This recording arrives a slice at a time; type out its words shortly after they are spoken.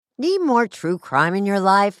Need more true crime in your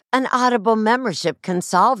life? An Audible membership can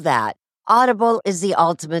solve that. Audible is the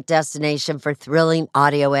ultimate destination for thrilling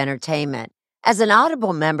audio entertainment. As an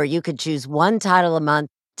Audible member, you could choose one title a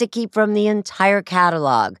month to keep from the entire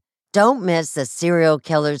catalog. Don't miss The Serial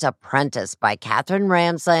Killer's Apprentice by Katherine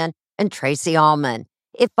Ramsland and Tracy Ullman.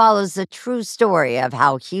 It follows the true story of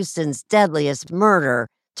how Houston's deadliest murder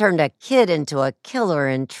turned a kid into a killer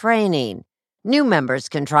in training. New members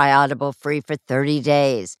can try Audible free for 30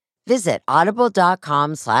 days. Visit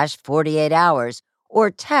audible.com/48 hours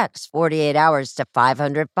or text 48 hours to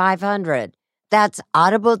 500-500. That's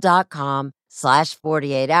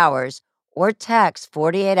audible.com/48 hours or text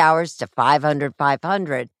 48 hours to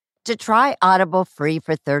 500-500 to try Audible free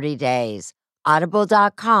for 30 days.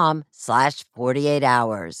 Audible.com/48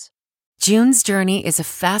 hours. June's Journey is a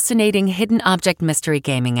fascinating hidden object mystery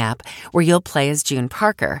gaming app where you'll play as June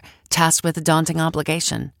Parker, tasked with a daunting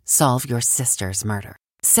obligation: solve your sister's murder.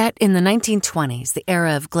 Set in the 1920s, the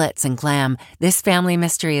era of glitz and glam, this family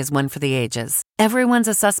mystery is one for the ages. Everyone's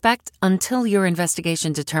a suspect until your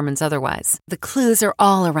investigation determines otherwise. The clues are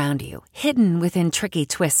all around you, hidden within tricky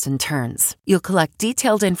twists and turns. You'll collect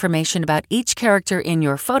detailed information about each character in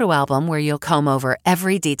your photo album where you'll comb over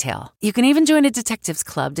every detail. You can even join a detectives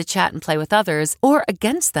club to chat and play with others or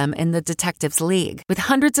against them in the Detectives League. With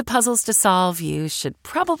hundreds of puzzles to solve, you should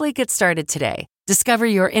probably get started today. Discover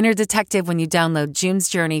your inner detective when you download June's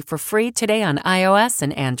Journey for free today on iOS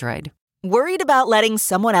and Android. Worried about letting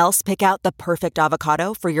someone else pick out the perfect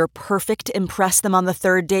avocado for your perfect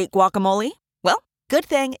impress-them-on-the-third-date guacamole? Well, good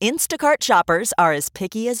thing Instacart shoppers are as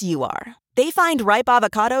picky as you are. They find ripe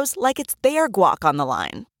avocados like it's their guac on the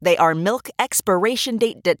line. They are milk expiration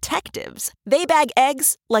date detectives. They bag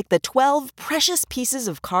eggs like the 12 precious pieces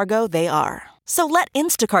of cargo they are. So let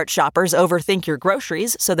Instacart shoppers overthink your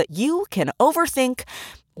groceries so that you can overthink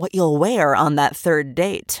what you'll wear on that third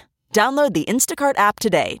date. Download the Instacart app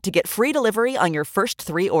today to get free delivery on your first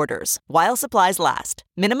 3 orders, while supplies last.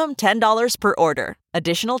 Minimum $10 per order.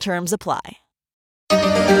 Additional terms apply.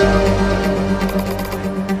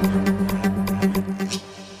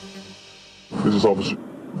 This is Officer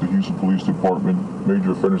the Houston Police Department,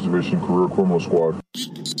 Major Offenders Division, Career Criminal Squad.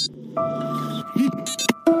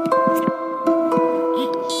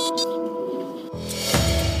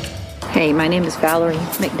 Hey, my name is Valerie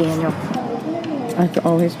McDaniel. I've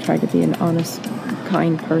always tried to be an honest,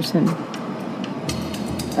 kind person.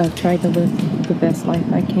 I've tried to live the best life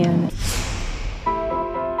I can.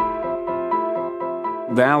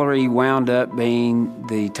 Valerie wound up being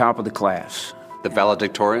the top of the class. The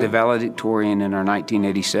valedictorian? The valedictorian in our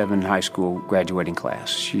 1987 high school graduating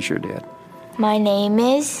class. She sure did. My name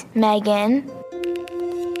is Megan.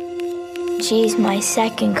 She's my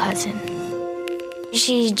second cousin.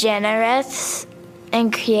 She's generous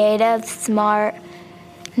and creative, smart,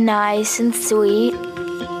 nice and sweet.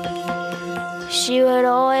 She would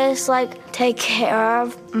always take care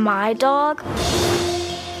of my dog.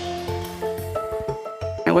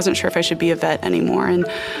 I wasn't sure if I should be a vet anymore, and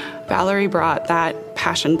Valerie brought that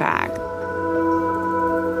passion back.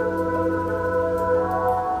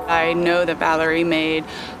 I know that Valerie made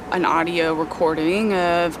an audio recording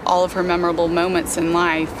of all of her memorable moments in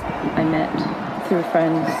life. I met, through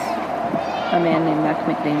friends, a man named Mac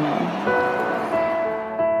McDaniel.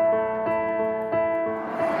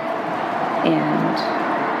 And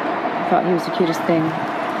I thought he was the cutest thing.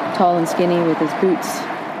 Tall and skinny with his boots.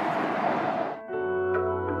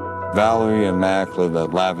 Valerie and Mac lived a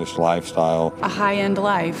lavish lifestyle. A high-end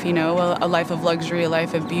life, a life of luxury, a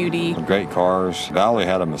life of beauty. Great cars. Valerie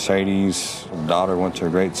had a Mercedes. Her daughter went to a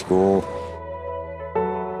great school.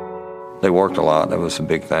 They worked a lot. That was a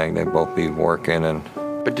big thing. They'd both be working.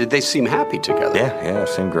 But did they seem happy together? Yeah, it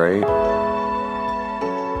seemed great.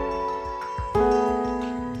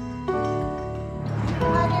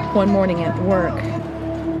 One morning at work,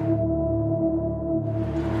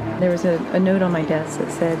 there was a note on my desk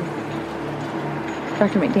that said,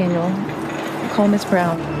 "Dr. McDaniel, call Miss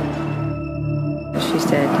Brown." She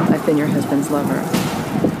said, "I've been your husband's lover."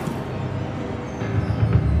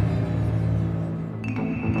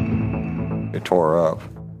 It tore her up.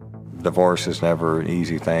 Divorce is never an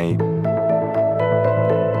easy thing.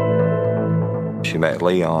 She met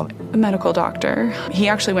Leon. A medical doctor. He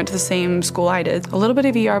actually went to the same school I did. A little bit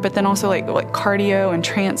of ER, but then also like cardio and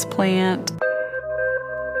transplant.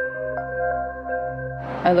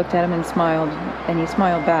 I looked at him and smiled, and he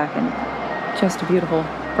smiled back, and just a beautiful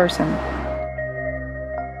person.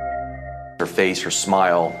 Her face, her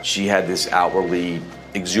smile, she had this outwardly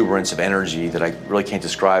exuberance of energy that I really can't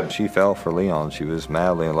describe. She fell for Leon. She was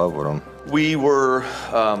madly in love with him. We were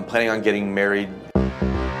planning on getting married.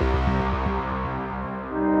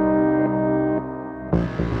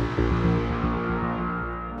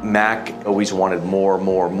 Mac always wanted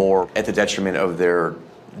more at the detriment of their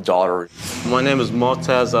daughter. My name is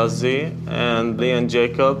Motaz Aziz, and Leon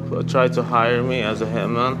Jacob tried to hire me as a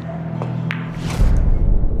hitman.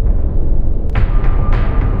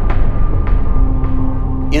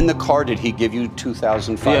 In the car, did he give you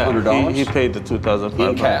 $2,500? Yeah, he paid the $2,500.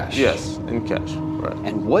 In cash? Yes, in cash, right.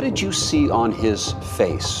 And what did you see on his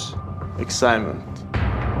face? Excitement.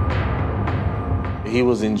 He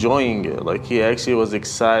was enjoying it. Like, he actually was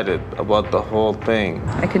excited about the whole thing.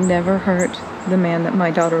 I could never hurt the man that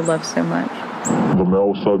my daughter loves so much. The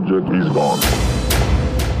male subject, he's gone.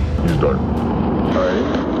 He's done. All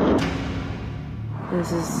right.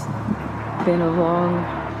 This has been a long,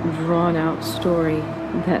 drawn-out story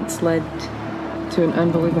that's led to an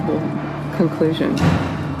unbelievable conclusion.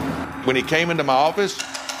 When he came into my office,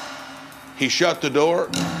 he shut the door.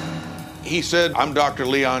 He said, "I'm Dr.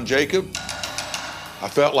 Leon Jacob." I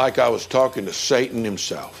felt like I was talking to Satan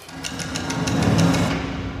himself.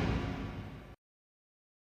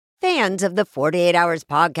 Fans of the 48 Hours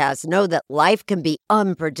podcast know that life can be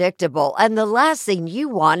unpredictable, and the last thing you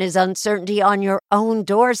want is uncertainty on your own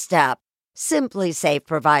doorstep. SimpliSafe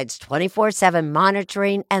provides 24/7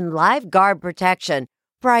 monitoring and live guard protection,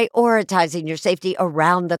 prioritizing your safety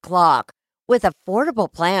around the clock. With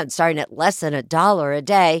affordable plans starting at less than $1 a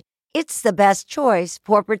day, it's the best choice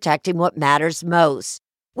for protecting what matters most.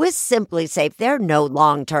 With SimpliSafe, there are no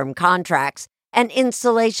long-term contracts, and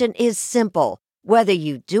installation is simple, whether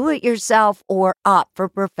you do it yourself or opt for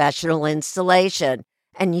professional installation.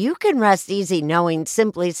 And you can rest easy knowing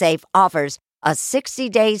SimpliSafe offers a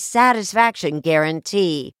 60-day satisfaction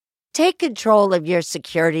guarantee. Take control of your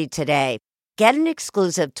security today. Get an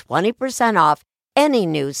exclusive 20% off any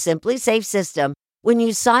new SimpliSafe system when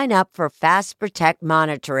you sign up for Fast Protect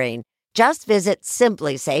monitoring. Just visit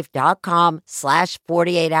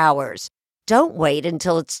SimpliSafe.com/48 hours. Don't wait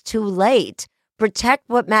until it's too late. Protect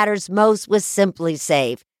what matters most with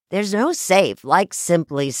SimpliSafe. There's no safe like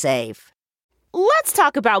SimpliSafe. Let's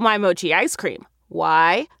talk about My Mochi ice cream.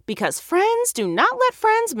 Why? Because friends do not let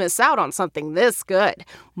friends miss out on something this good.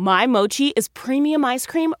 My Mochi is premium ice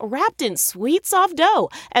cream wrapped in sweet, soft dough,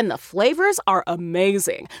 and the flavors are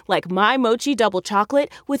amazing. Like My Mochi double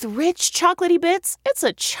chocolate with rich chocolatey bits. It's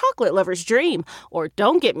a chocolate lover's dream. Or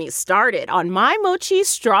don't get me started on My Mochi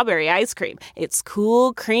strawberry ice cream. It's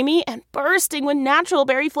cool, creamy, and bursting with natural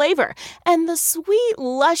berry flavor. And the sweet,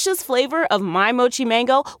 luscious flavor of My Mochi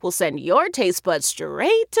mango will send your taste buds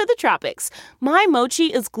straight to the tropics. My Mochi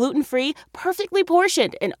is gluten-free, perfectly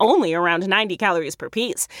portioned, and only around 90 calories per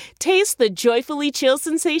piece. Taste the joyfully chill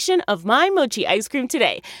sensation of My Mochi ice cream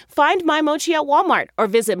today. Find My Mochi at Walmart or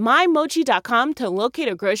visit mymochi.com to locate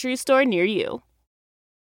a grocery store near you.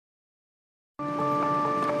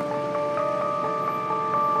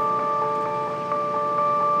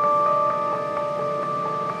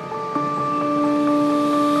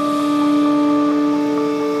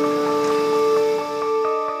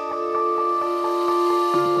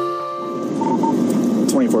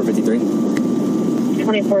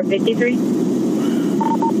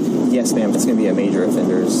 $24.53. Yes, ma'am. It's going to be a major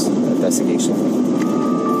offenders investigation.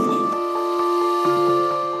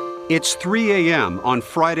 It's 3 a.m. on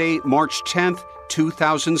Friday, March 10th,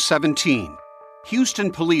 2017.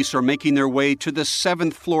 Houston police are making their way to the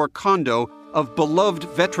 7th floor condo of beloved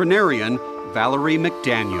veterinarian Valerie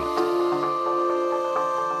McDaniel.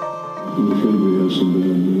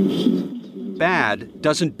 Bad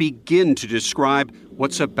doesn't begin to describe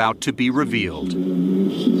what's about to be revealed.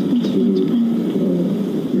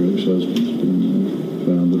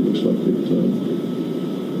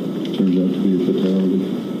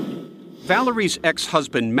 Valerie's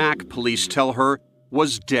ex-husband, Mac, police tell her,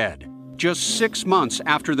 was dead just 6 months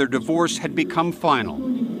after their divorce had become final.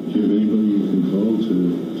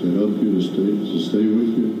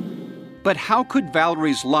 But how could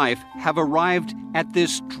Valerie's life have arrived at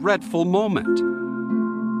this dreadful moment?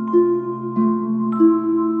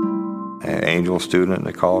 An Angel student,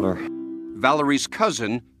 they called her. Valerie's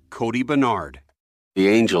cousin, Cody Bernard. The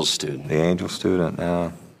Angel student. The Angel student,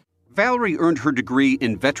 yeah. Valerie earned her degree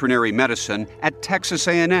in veterinary medicine at Texas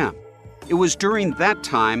A&M. It was during that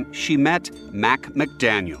time she met Mac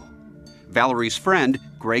McDaniel, Valerie's friend,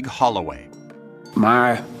 Greg Holloway.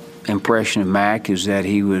 My impression of Mac is that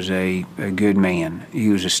he was a good man. He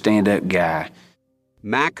was a stand-up guy.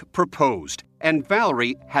 Mac proposed, and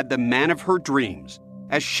Valerie had the man of her dreams,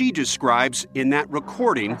 as she describes in that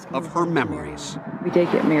recording of her memories. We did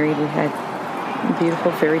get married. We had a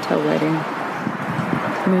beautiful fairy tale wedding.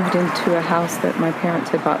 Moved into a house that my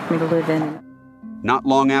parents had bought for me to live in. Not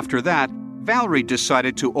long after that, Valerie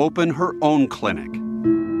decided to open her own clinic.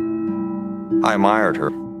 I admired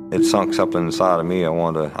her. It sunk something inside of me. I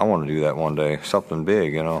want to do that one day, something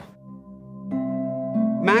big, you know.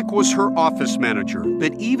 Mac was her office manager,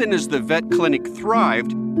 but even as the vet clinic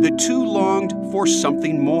thrived, the two longed for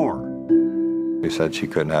something more. They said she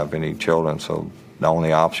couldn't have any children, so the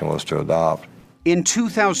only option was to adopt. In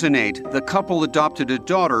 2008, the couple adopted a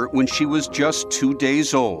daughter when she was just 2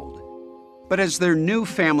 days old. But as their new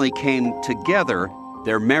family came together,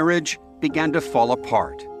 their marriage began to fall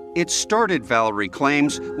apart. It started, Valerie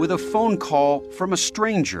claims, with a phone call from a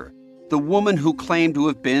stranger, the woman who claimed to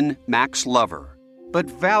have been Mac's lover. But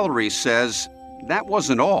Valerie says that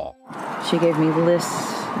wasn't all. She gave me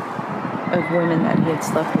lists of women that he had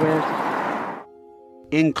slept with.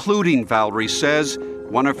 Including, Valerie says,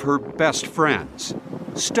 one of her best friends.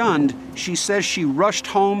 Stunned, she says she rushed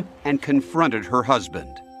home and confronted her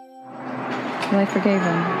husband. Well, I forgave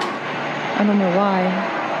him. I don't know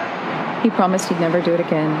why. He promised he'd never do it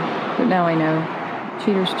again, but now I know.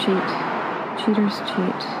 Cheaters cheat. Cheaters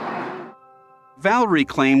cheat. Valerie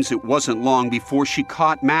claims it wasn't long before she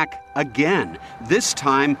caught Mac again, this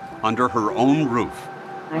time under her own roof.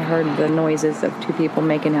 I heard the noises of two people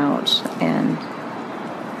making out, and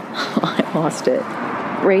I lost it.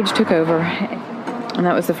 Rage took over, and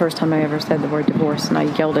that was the first time I ever said the word divorce, and I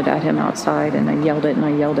yelled it at him outside, and I yelled it, and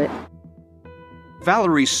I yelled it.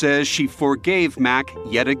 Valerie says she forgave Mac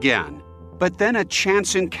yet again, but then a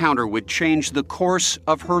chance encounter would change the course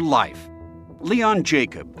of her life. Leon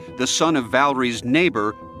Jacob, the son of Valerie's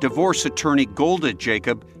neighbor, divorce attorney Golda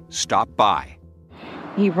Jacob, stopped by.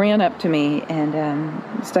 He ran up to me and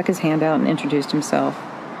stuck his hand out and introduced himself.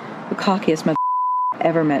 The cockiest mother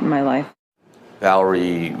ever met in my life.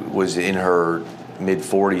 Valerie was in her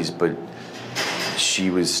mid-40s, but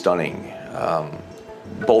she was stunning,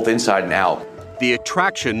 both inside and out. The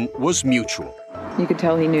attraction was mutual. You could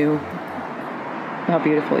tell he knew how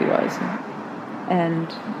beautiful he was.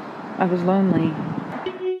 And I was lonely.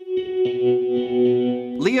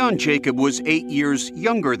 Leon Jacob was 8 years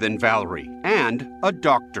younger than Valerie and a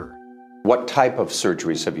doctor. What type of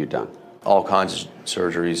surgeries have you done? All kinds of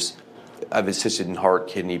surgeries. I've assisted in heart,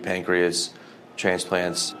 kidney, pancreas,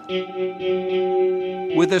 transplants.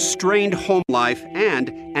 With a strained home life and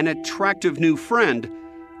an attractive new friend,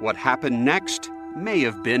 what happened next may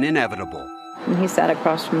have been inevitable. And he sat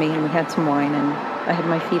across from me and we had some wine, and I had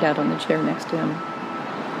my feet out on the chair next to him.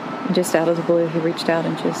 And just out of the blue, he reached out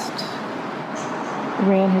and just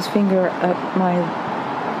ran his finger up my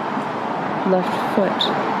left foot,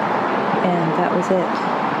 and that was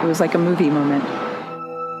it. It was like a movie moment.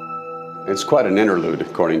 It's quite an interlude,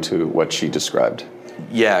 according to what she described.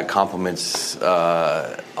 Yeah, compliments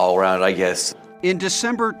all around, I guess. In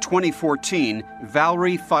December 2014,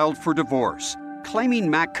 Valerie filed for divorce, claiming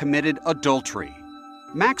Mac committed adultery.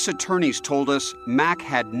 Mac's attorneys told us Mac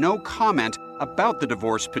had no comment about the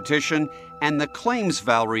divorce petition and the claims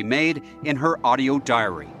Valerie made in her audio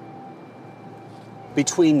diary.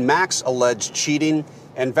 Between Mac's alleged cheating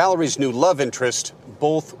and Valerie's new love interest,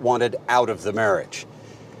 both wanted out of the marriage.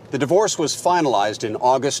 The divorce was finalized in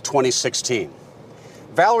August 2016.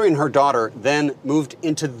 Valerie and her daughter then moved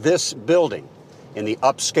into this building in the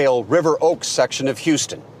upscale River Oaks section of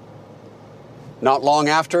Houston. Not long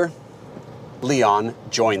after, Leon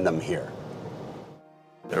joined them here.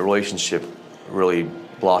 The relationship really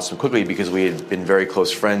blossomed quickly because we had been very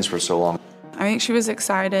close friends for so long. I think she was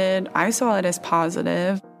excited. I saw it as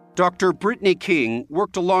positive. Dr. Brittany King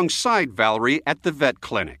worked alongside Valerie at the vet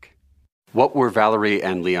clinic. What were Valerie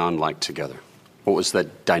and Leon like together? What was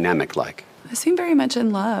that dynamic like? They seemed very much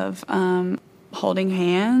in love, holding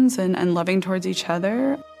hands and loving towards each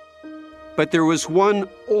other. But there was one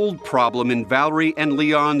old problem in Valerie and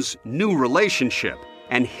Leon's new relationship,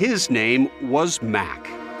 and his name was Mac.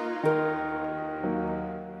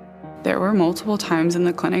 There were multiple times in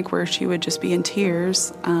the clinic where she would just be in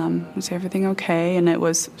tears. Was everything okay? And it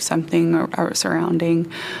was something surrounding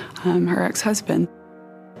her ex-husband.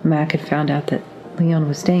 Mac had found out that Leon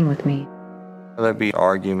was staying with me. There'd be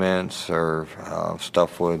arguments or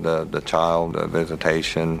stuff with the child,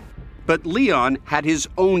 visitation. But Leon had his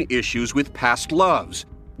own issues with past loves,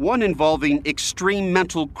 one involving extreme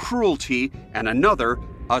mental cruelty and another,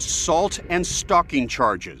 assault and stalking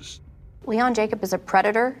charges. Leon Jacob is a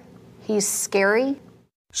predator. He's scary.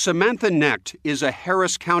 Samantha Knecht is a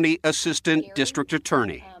Harris County Assistant District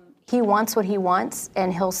Attorney. He wants what he wants,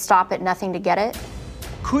 and he'll stop at nothing to get it.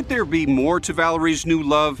 Could there be more to Valerie's new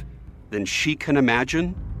love than she can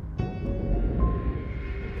imagine?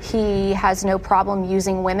 He has no problem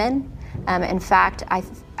using women. In fact, I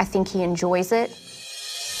think he enjoys it.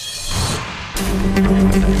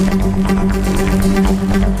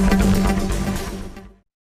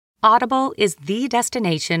 Audible is the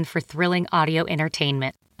destination for thrilling audio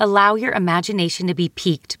entertainment. Allow your imagination to be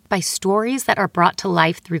piqued by stories that are brought to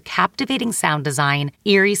life through captivating sound design,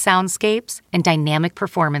 eerie soundscapes, and dynamic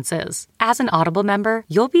performances. As an Audible member,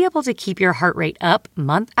 you'll be able to keep your heart rate up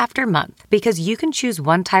month after month because you can choose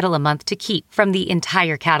one title a month to keep from the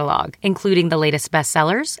entire catalog, including the latest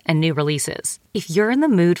bestsellers and new releases. If you're in the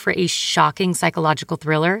mood for a shocking psychological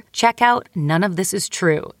thriller, check out None of This Is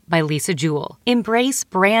True by Lisa Jewell. Embrace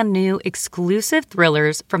brand new, exclusive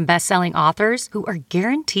thrillers from best-selling authors who are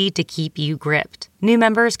guaranteed to keep you gripped. New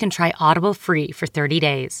members can try Audible free for 30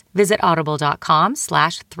 days. Visit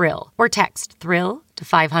audible.com/thrill or text thrill to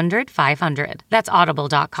 500-500. That's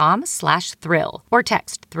audible.com/thrill or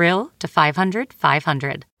text thrill to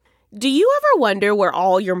 500-500. Do you ever wonder where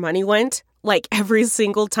all your money went? Like every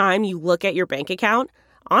single time you look at your bank account?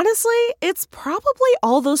 Honestly, it's probably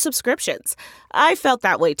all those subscriptions. I felt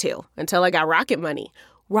that way too, until I got Rocket Money.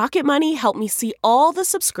 Rocket Money helped me see all the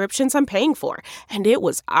subscriptions I'm paying for, and it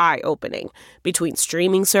was eye-opening. Between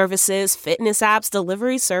streaming services, fitness apps,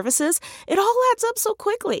 delivery services, it all adds up so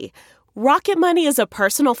quickly. Rocket Money is a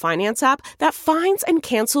personal finance app that finds and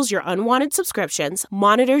cancels your unwanted subscriptions,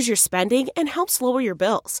 monitors your spending, and helps lower your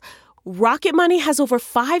bills. Rocket Money has over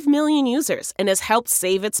 5 million users and has helped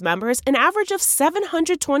save its members an average of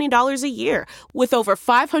 $720 a year, with over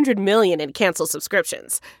 500 million in canceled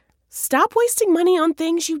subscriptions. Stop wasting money on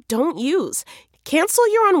things you don't use. Cancel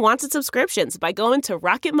your unwanted subscriptions by going to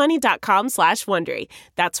rocketmoney.com/Wondery.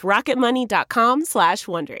 That's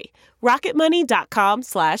rocketmoney.com/Wondery.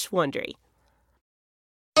 rocketmoney.com/Wondery.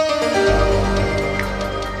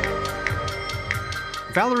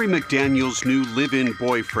 Valerie McDaniel's new live-in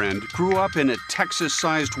boyfriend grew up in a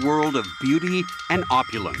Texas-sized world of beauty and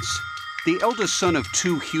opulence. The eldest son of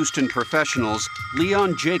two Houston professionals,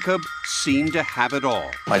 Leon Jacob seemed to have it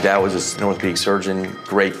all. My dad was an orthopedic surgeon,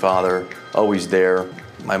 great father, always there.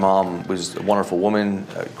 My mom was a wonderful woman,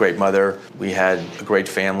 a great mother. We had a great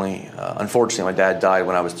family. Unfortunately, my dad died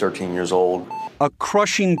when I was 13 years old. A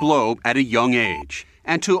crushing blow at a young age.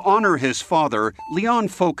 And to honor his father, Leon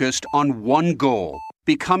focused on one goal: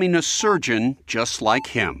 becoming a surgeon just like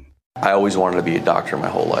him. I always wanted to be a doctor my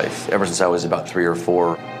whole life, ever since I was about 3 or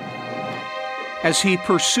 4. As he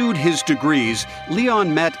pursued his degrees,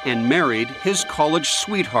 Leon met and married his college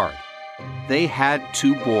sweetheart. They had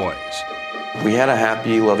 2 boys. We had a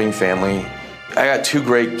happy, loving family. I got 2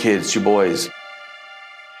 great kids, 2 boys.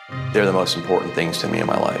 They're the most important things to me in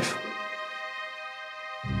my life.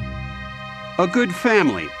 A good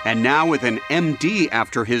family, and now with an MD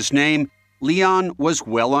after his name, Leon was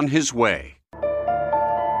well on his way.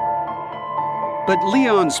 But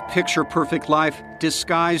Leon's picture-perfect life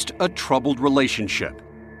disguised a troubled relationship.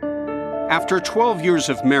 After 12 years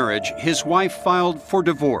of marriage, his wife filed for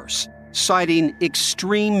divorce, citing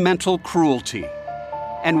extreme mental cruelty.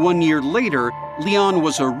 And 1 year later, Leon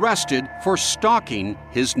was arrested for stalking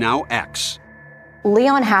his now ex.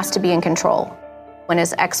 Leon has to be in control. When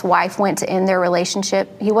his ex-wife went to end their relationship,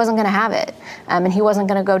 he wasn't going to have it, and he wasn't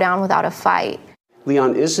going to go down without a fight.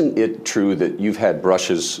 Leon, isn't it true that you've had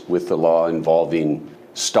brushes with the law involving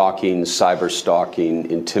stalking, cyber stalking,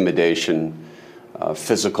 intimidation,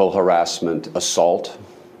 physical harassment, assault?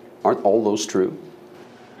 Aren't all those true?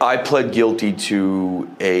 I pled guilty to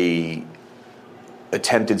a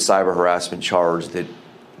attempted cyber harassment charge that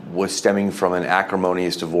was stemming from an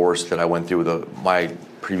acrimonious divorce that I went through with my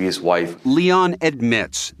previous wife. Leon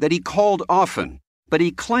admits that he called often, but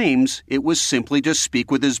he claims it was simply to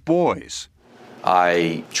speak with his boys.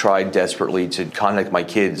 I tried desperately to contact my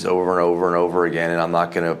kids over and over and over again, and I'm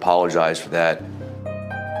not going to apologize for that.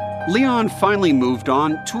 Leon finally moved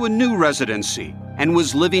on to a new residency and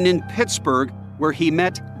was living in Pittsburgh, where he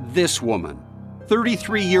met this woman,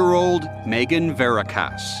 33-year-old Megan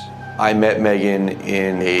Veracas. I met Megan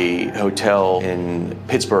in a hotel in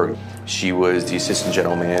Pittsburgh. She was the assistant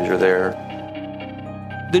general manager there.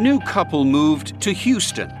 The new couple moved to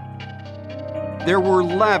Houston. There were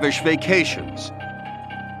lavish vacations,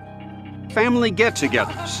 family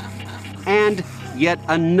get-togethers, and yet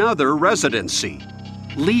another residency,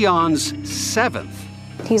 Leon's 7th.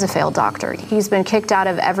 He's a failed doctor. He's been kicked out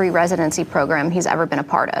of every residency program he's ever been a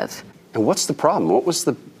part of. And what's the problem? What was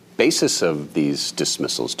the basis of these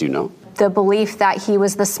dismissals? Do you know? The belief that he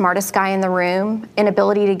was the smartest guy in the room,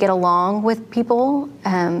 inability to get along with people,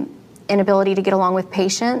 inability to get along with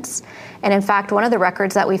patients. And in fact, one of the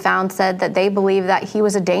records that we found said that they believed that he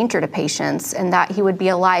was a danger to patients and that he would be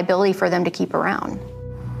a liability for them to keep around.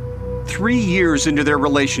 3 years into their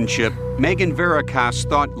relationship, Megan Veracas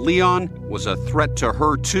thought Leon was a threat to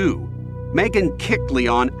her too. Megan kicked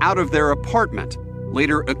Leon out of their apartment,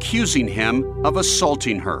 later accusing him of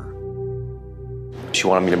assaulting her. She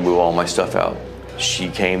wanted me to move all my stuff out. She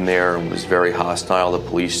came there and was very hostile. The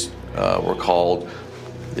police were called.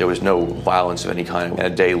 There was no violence of any kind. And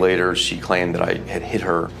a day later, she claimed that I had hit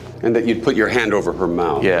her. And that you'd put your hand over her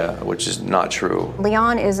mouth. Yeah, which is not true.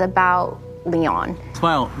 Leon is about Leon.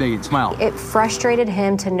 Smile, Megan, smile. It frustrated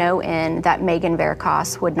him to no end that Megan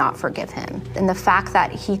Veracruz would not forgive him. And the fact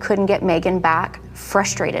that he couldn't get Megan back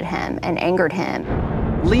frustrated him and angered him.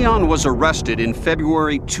 Leon was arrested in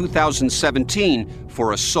February 2017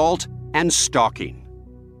 for assault and stalking.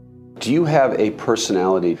 Do you have a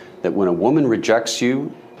personality that when a woman rejects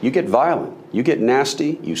you, you get violent, you get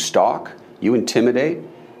nasty, you stalk, you intimidate,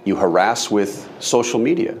 you harass with social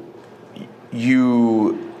media?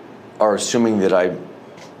 You are assuming that I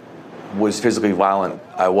was physically violent.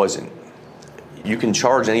 I wasn't. You can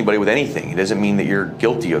charge anybody with anything. It doesn't mean that you're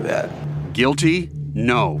guilty of that. Guilty?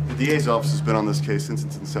 No. The DA's office has been on this case since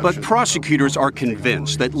its inception. But prosecutors are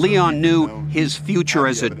convinced that Leon knew his future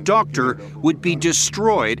as a doctor would be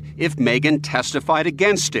destroyed if Megan testified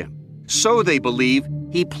against him. So they believe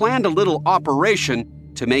he planned a little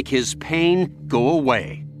operation to make his pain go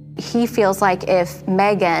away. He feels like if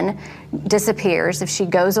Megan disappears, if she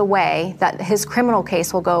goes away, that his criminal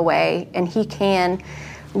case will go away and he can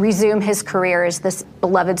resume his career as this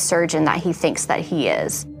beloved surgeon that he thinks that he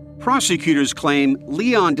is. Prosecutors claim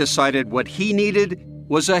Leon decided what he needed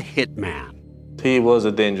was a hitman. He was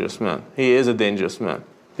a dangerous man. He is a dangerous man.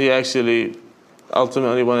 He actually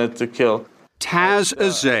ultimately wanted to kill. Taz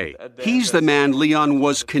Azay. He's the man Leon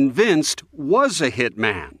was convinced was a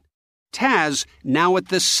hitman. Taz, now at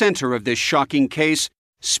the center of this shocking case,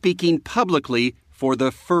 speaking publicly for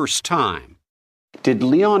the first time. Did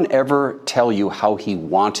Leon ever tell you how he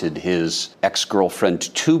wanted his ex-girlfriend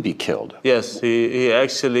to be killed? Yes, he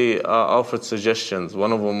actually offered suggestions.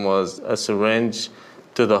 One of them was a syringe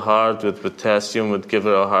to the heart with potassium would give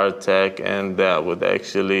her a heart attack, and that would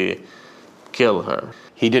actually kill her.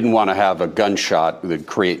 He didn't want to have a gunshot that would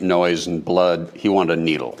create noise and blood. He wanted a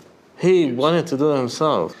needle. He wanted to do it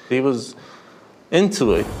himself. He was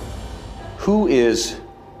into it. Who is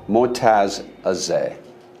Motaz Azay?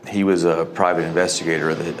 He was a private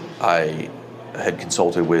investigator that I had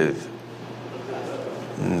consulted with.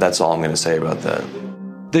 And that's all I'm going to say about that.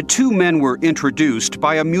 The two men were introduced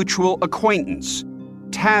by a mutual acquaintance.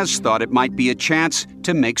 Taz thought it might be a chance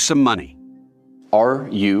to make some money. Are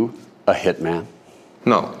you a hitman?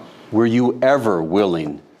 No. Were you ever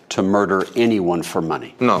willing to murder anyone for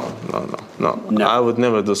money? No. I would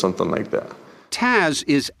never do something like that. Taz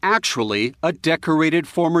is actually a decorated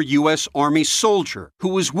former U.S. Army soldier who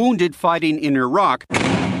was wounded fighting in Iraq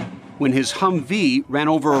when his Humvee ran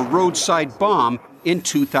over a roadside bomb in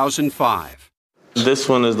 2005. This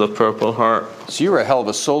one is the Purple Heart. So you were a hell of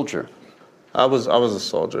a soldier. I was a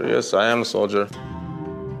soldier, yes, I am a soldier.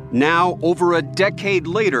 Now, over a decade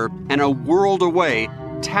later and a world away,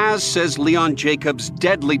 Taz says Leon Jacobs'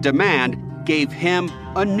 deadly demand gave him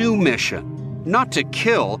a new mission. Not to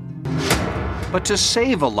kill, but to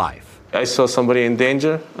save a life. I saw somebody in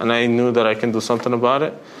danger, and I knew that I can do something about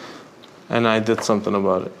it, and I did something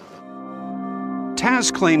about it.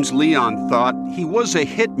 Taz claims Leon thought he was a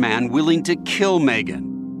hitman willing to kill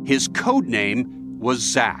Megan. His code name was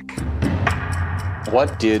Zach.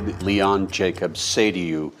 What did Leon Jacobs say to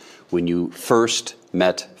you when you first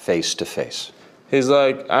met face to face? He's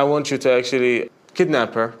like, I want you to actually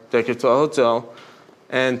kidnap her, take her to a hotel,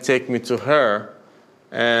 and take me to her.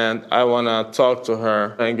 And I want to talk to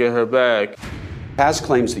her and get her back. Taz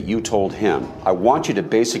claims that you told him, I want you to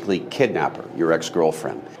basically kidnap her, your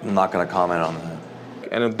ex-girlfriend. I'm not going to comment on that.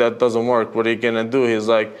 And if that doesn't work, what are you going to do? He's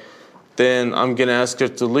like, then I'm going to ask her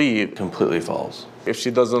to leave. Completely false. If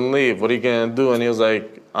she doesn't leave, what are you going to do? And he was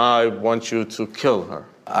like, I want you to kill her.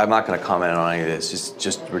 I'm not going to comment on any of this. It's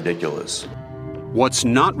just ridiculous. What's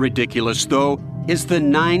not ridiculous, though, is the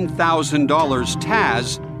 $9,000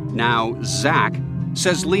 Taz, now Zach,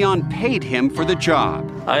 says Leon paid him for the job.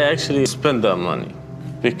 I actually spent that money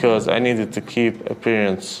because I needed to keep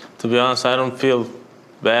appearance. To be honest, I don't feel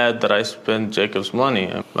bad that I spent Jacob's money.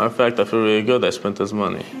 Matter of fact, I feel really good I spent his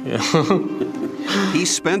money. Yeah. He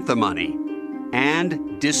spent the money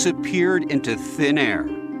and disappeared into thin air.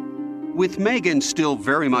 With Megan still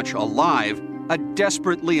very much alive, a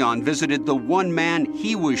desperate Leon visited the one man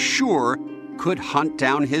he was sure could hunt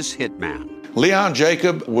down his hitman. Leon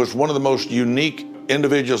Jacob was one of the most unique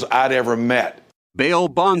individuals I'd ever met. Bail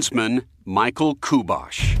bondsman Michael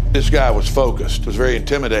Kubosh. This guy was focused, was very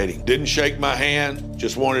intimidating. Didn't shake my hand,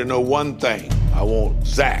 just wanted to know one thing. I want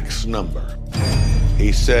Zach's number.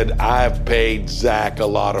 He said, I've paid Zach a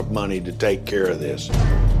lot of money to take care of this.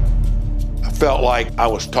 I felt like I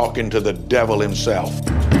was talking to the devil himself.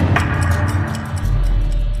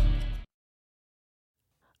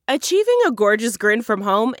 Achieving a gorgeous grin from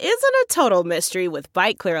home isn't a total mystery with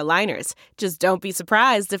Byte Clear aligners. Just don't be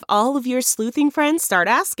surprised if all of your sleuthing friends start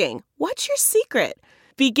asking, "What's your secret?"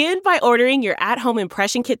 Begin by ordering your at-home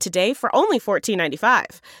impression kit today for only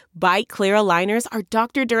 $14.95. Byte Clear aligners are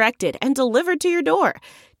doctor-directed and delivered to your door.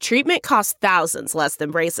 Treatment costs thousands less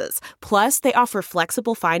than braces. Plus, they offer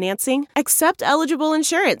flexible financing, accept eligible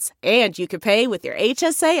insurance, and you can pay with your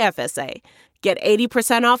HSA FSA. Get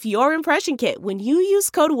 80% off your impression kit when you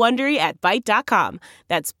use code WONDERY at Byte.com.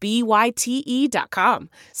 That's BYTE.com.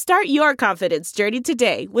 Start your confidence journey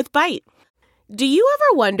today with Byte. Do you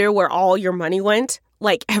ever wonder where all your money went?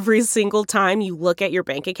 Like every single time you look at your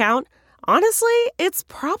bank account? Honestly, it's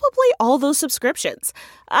probably all those subscriptions.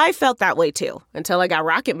 I felt that way too, until I got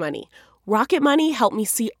Rocket Money. Rocket Money helped me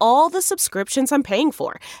see all the subscriptions I'm paying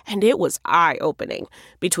for, and it was eye-opening.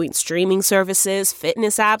 Between streaming services,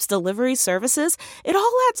 fitness apps, delivery services, it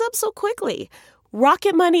all adds up so quickly.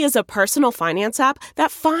 Rocket Money is a personal finance app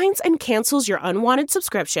that finds and cancels your unwanted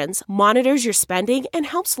subscriptions, monitors your spending, and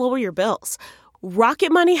helps lower your bills.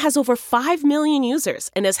 Rocket Money has over 5 million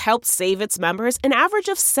users and has helped save its members an average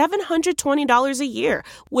of $720 a year,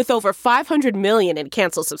 with over 500 million in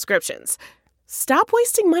canceled subscriptions. Stop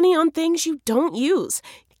wasting money on things you don't use.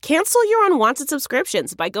 Cancel your unwanted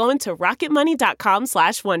subscriptions by going to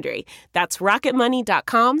rocketmoney.com/Wondery. That's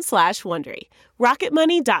rocketmoney.com/Wondery.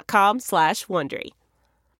 rocketmoney.com/Wondery.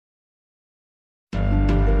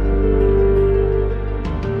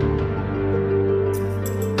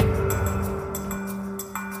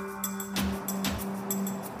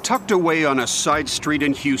 Tucked away on a side street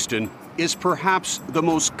in Houston is perhaps the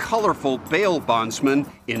most colorful bail bondsman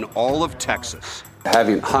in all of Texas.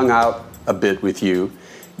 Having hung out a bit with you,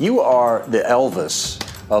 you are the Elvis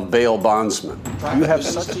of bail bondsmen. You have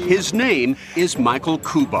His name is Michael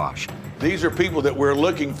Kubosh. These are people that we're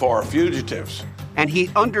looking for, fugitives. And he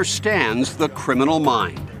understands the criminal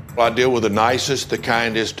mind. I deal with the nicest, the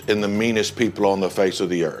kindest, and the meanest people on the face of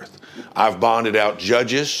the earth. I've bonded out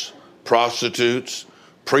judges, prostitutes,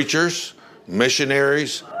 preachers,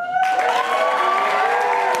 missionaries.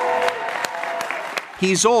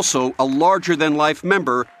 He's also a larger-than-life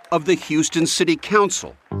member of the Houston City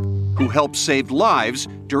Council, who helped save lives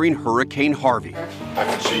during Hurricane Harvey. I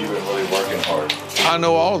can see you've been really working hard. I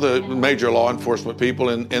know all the major law enforcement people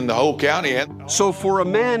in the whole county. So for a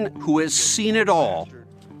man who has seen it all,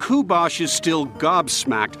 Kubosh is still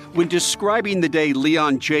gobsmacked when describing the day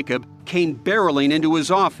Leon Jacob came barreling into his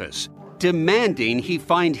office, demanding he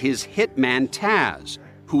find his hitman Taz,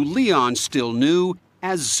 who Leon still knew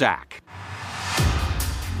as Zach.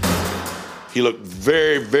 He looked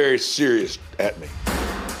very, very serious at me.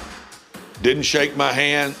 Didn't shake my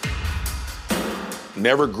hand,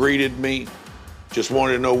 never greeted me, just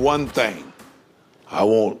wanted to know one thing. I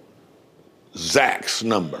want Zach's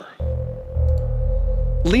number.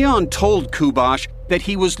 Leon told Kubosh that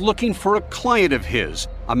he was looking for a client of his,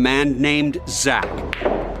 a man named Zach,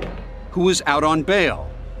 who was out on bail.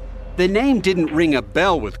 The name didn't ring a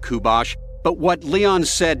bell with Kubosh, but what Leon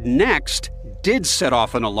said next did set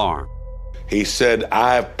off an alarm. He said,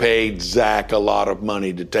 I've paid Zach a lot of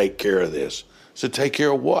money to take care of this. I said, take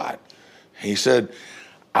care of what? He said,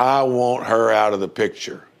 I want her out of the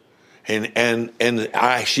picture. And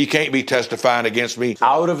she can't be testifying against me.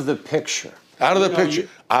 Out of the picture. Out of the picture.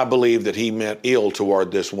 I believe that he meant ill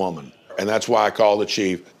toward this woman. And that's why I called the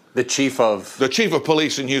chief. The chief of? The chief of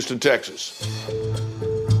police in Houston, Texas.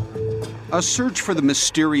 A search for the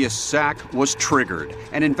mysterious Zach was triggered,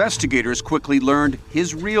 and investigators quickly learned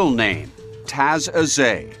his real name, Taz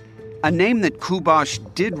Azay, a name that Kubosh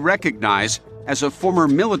did recognize as a former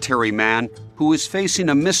military man who is facing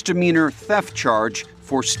a misdemeanor theft charge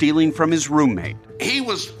for stealing from his roommate. He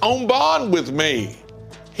was on bond with me.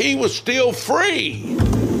 He was still free.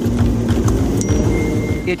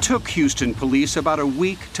 It took Houston police about a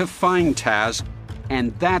week to find Taz,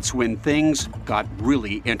 and that's when things got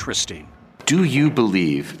really interesting. Do you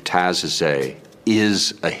believe Taz Azay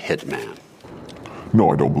is a hitman?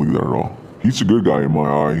 No, I don't believe that at all. He's a good guy in my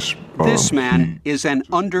eyes. This man is an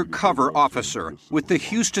undercover officer with the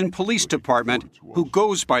Houston Police Department who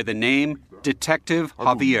goes by the name Detective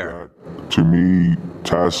Javier. To me,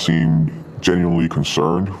 Taz seemed genuinely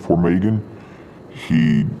concerned for Megan.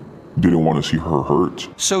 He didn't want to see her hurt.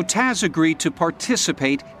 So Taz agreed to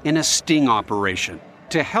participate in a sting operation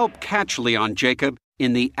to help catch Leon Jacob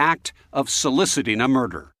in the act of soliciting a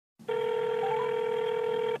murder.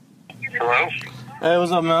 Hello? Hey,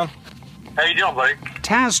 what's up, man? How you doing, buddy?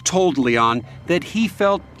 Taz told Leon that he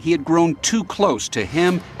felt he had grown too close to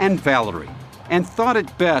him and Valerie and thought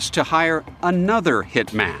it best to hire another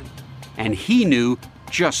hitman. And he knew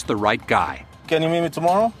just the right guy. Can you meet me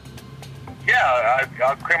tomorrow? Yeah,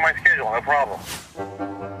 I'll clear my schedule, no problem.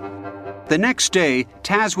 The next day,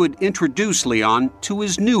 Taz would introduce Leon to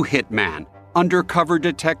his new hitman, undercover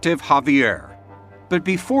detective Javier. But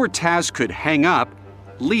before Taz could hang up,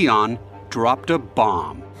 Leon dropped a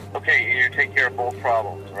bomb. Okay, you're going to take care of both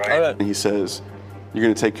problems, right? All right. He says, you're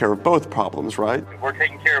going to take care of both problems, right? We're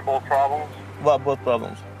taking care of both problems? What both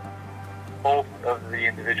problems? Both of the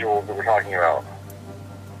individuals that we're talking about.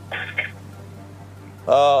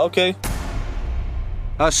 Okay.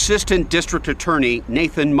 Assistant District Attorney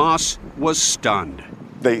Nathan Moss was stunned.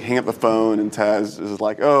 They hang up the phone and Taz is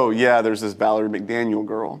like, oh yeah, there's this Valerie McDaniel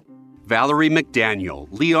girl. Valerie McDaniel,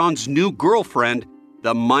 Leon's new girlfriend,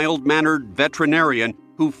 the mild-mannered veterinarian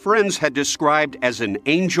who friends had described as an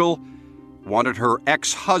angel, wanted her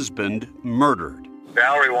ex-husband murdered.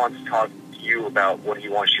 Valerie wants to talk to you about what she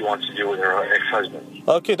wants to do with her ex-husband.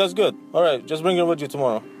 Okay, that's good. All right, just bring her with you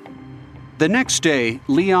tomorrow. The next day,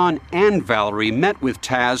 Leon and Valerie met with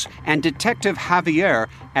Taz and Detective Javier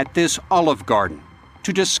at this Olive Garden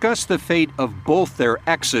to discuss the fate of both their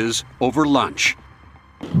exes over lunch.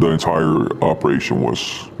 The entire operation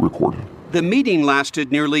was recorded. The meeting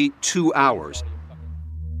lasted nearly 2 hours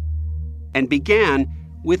and began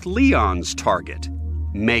with Leon's target,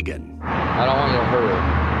 Megan. I don't want you to hurt her,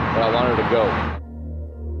 but I want her to go.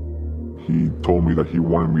 He told me that he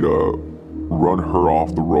wanted me to run her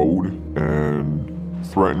off the road and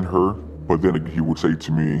threaten her, but then he would say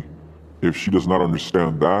to me, if she does not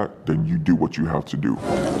understand that, then you do what you have to do.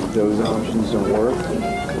 Those options don't work.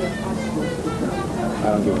 I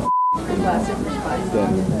don't give a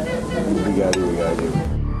then we gotta do what we gotta do.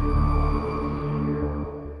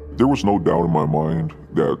 There was no doubt in my mind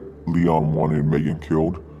that Leon wanted Megan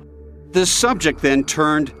killed. The subject then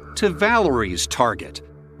turned to Valerie's target,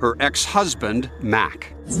 her ex-husband,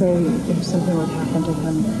 Mac. So if something would happen to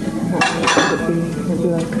him, what would it be? Would it be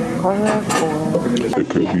like a car wreck or? It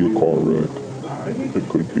could be a car wreck. It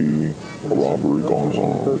could be a robbery gone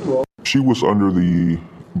wrong. She was under the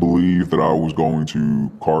belief that I was going to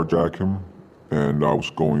carjack him and I was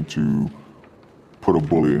going to put a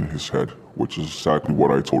bullet in his head, which is exactly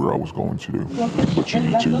what I told her I was going to do. But you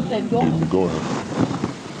need to give me go ahead.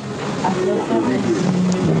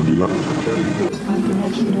 Want to do that?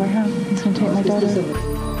 Do I have? He's going to take my daughter.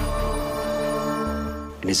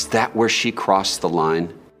 And is that where she crossed the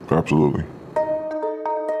line? Absolutely.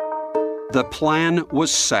 The plan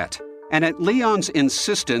was set, and at Leon's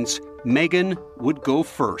insistence, Megan would go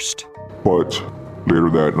first. But later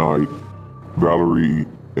that night, Valerie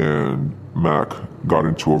and Mac got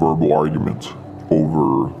into a verbal argument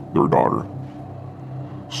over their daughter.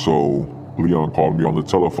 So Leon called me on the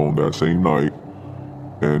telephone that same night,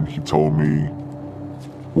 and he told me,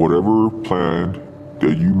 whatever plan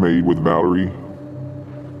that you made with Valerie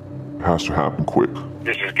has to happen quick.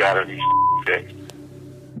 This has got to be fixed.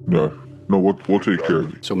 Yeah, no, we'll take care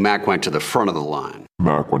of it. So Mac went to the front of the line.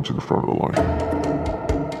 Mac went to the front of the line.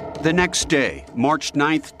 The next day, March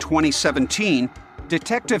 9th, 2017,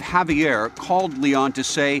 Detective Javier called Leon to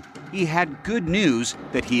say he had good news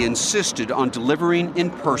that he insisted on delivering in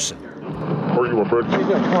person. How are you, my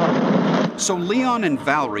friend? So Leon and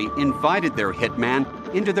Valerie invited their hitman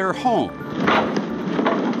into their home,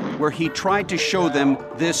 where he tried to show them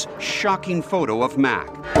this shocking photo of Mac,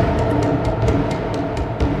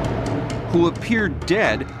 who appeared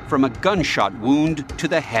dead from a gunshot wound to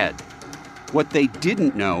the head. What they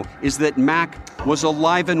didn't know is that Mac was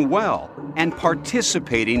alive and well and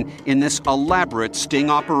participating in this elaborate sting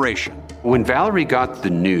operation. When Valerie got the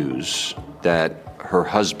news that her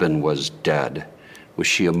husband was dead, was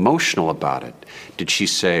she emotional about it? Did she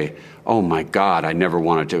say, oh my God, I never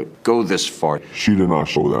wanted to go this far? She did not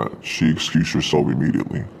show that. She excused herself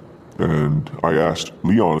immediately. And I asked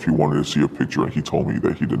Leon if he wanted to see a picture, and he told me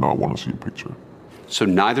that he did not want to see a picture. So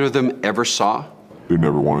neither of them ever saw? They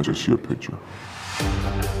never wanted to see a picture.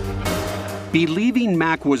 Believing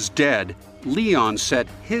Mac was dead, Leon set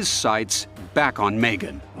his sights back on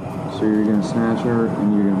Megan. So you're gonna snatch her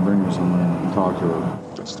and you're gonna bring her somewhere and talk to her.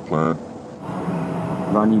 That's the plan.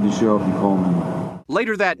 If I need to show up, you call me.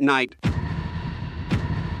 Later that night,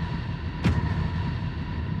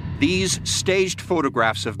 these staged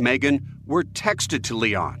photographs of Megan were texted to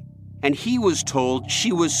Leon, and he was told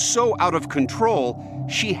she was so out of control,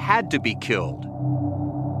 she had to be killed.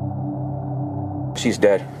 She's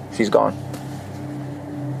dead. She's gone.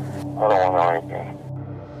 I don't want to know anything.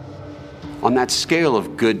 On that scale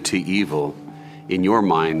of good to evil, in your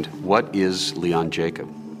mind, what is Leon Jacob?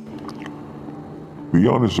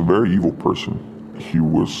 Leon is a very evil person. He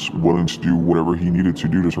was willing to do whatever he needed to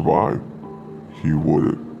do to survive. He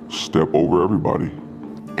would step over everybody.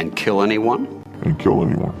 And kill anyone? And kill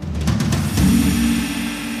anyone.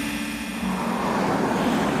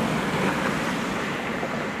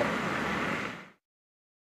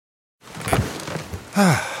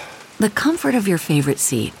 The comfort of your favorite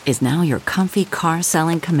seat is now your comfy car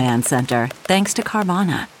selling command center, thanks to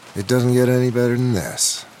Carvana. It doesn't get any better than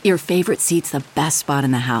this. Your favorite seat's the best spot in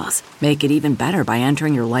the house. Make it even better by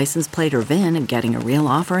entering your license plate or VIN and getting a real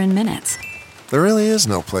offer in minutes. There really is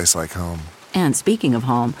no place like home. And speaking of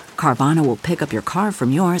home, Carvana will pick up your car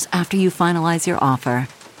from yours after you finalize your offer.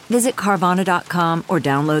 Visit Carvana.com or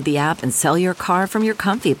download the app and sell your car from your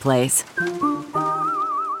comfy place.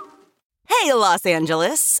 Hey, Los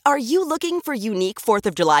Angeles! Are you looking for unique 4th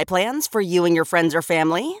of July plans for you and your friends or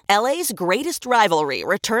family? LA's greatest rivalry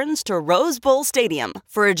returns to Rose Bowl Stadium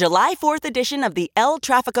for a July 4th edition of the El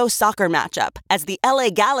Tráfico soccer matchup as the LA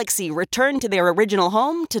Galaxy return to their original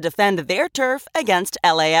home to defend their turf against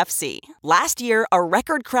LAFC. Last year, a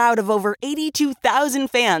record crowd of over 82,000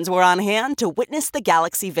 fans were on hand to witness the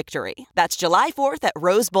Galaxy victory. That's July 4th at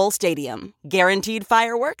Rose Bowl Stadium. Guaranteed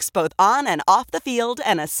fireworks both on and off the field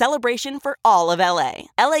and a celebration for all of LA.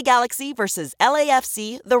 LA Galaxy versus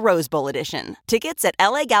LAFC, the Rose Bowl edition. Tickets at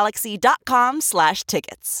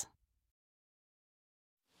lagalaxy.com/tickets.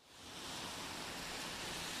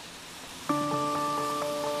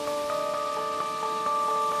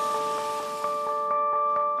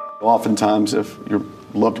 Oftentimes, if your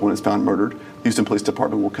loved one is found murdered, the Houston Police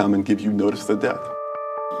Department will come and give you notice of the death.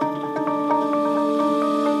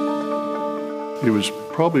 It was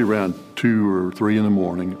probably around 2 or 3 in the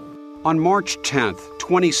morning. On March 10th,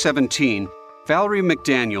 2017, Valerie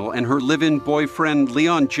McDaniel and her live-in boyfriend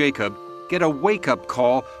Leon Jacob get a wake-up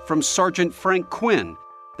call from Sergeant Frank Quinn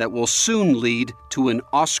that will soon lead to an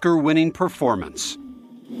Oscar-winning performance.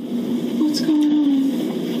 What's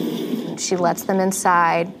going on? She lets them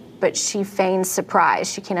inside, but she feigns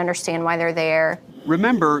surprise. She can't understand why they're there.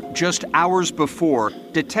 Remember, just hours before,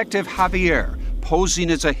 Detective Javier, posing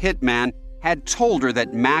as a hitman, had told her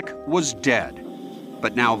that Mac was dead.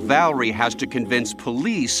 But now Valerie has to convince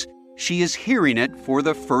police she is hearing it for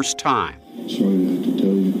the first time. Sorry to have to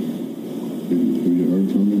tell you. Have you heard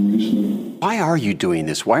from him recently? Why are you doing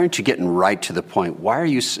this? Why aren't you getting right to the point? Why are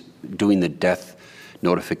you doing the death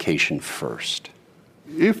notification first?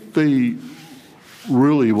 If they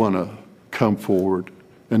really want to come forward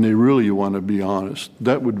and they really want to be honest,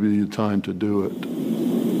 that would be the time to do it.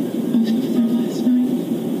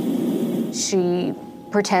 She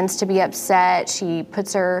pretends to be upset. She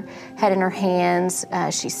puts her head in her hands.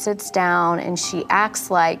 She sits down and she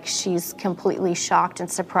acts like she's completely shocked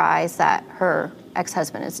and surprised that her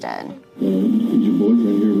ex-husband is dead. Is your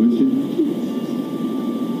boyfriend here with you?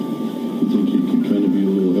 You think he can kind of be a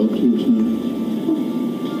little help to us now?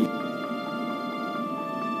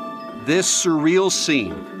 This surreal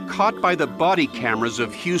scene, caught by the body cameras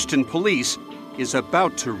of Houston police, is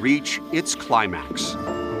about to reach its climax.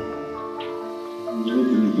 I was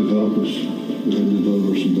hoping you could help us. We had lived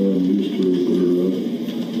over some bad news to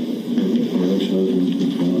her ex-husband's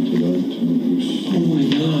been found tonight. Oh my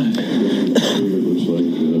God. It looks like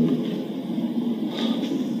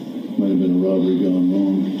might have been a robbery gone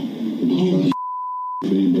wrong. We're just trying to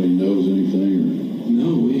if anybody knows anything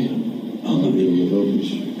or might be able to help us.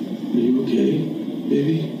 Are you okay,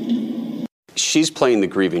 baby? She's playing the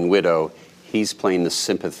grieving widow. He's playing the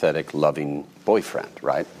sympathetic, loving boyfriend,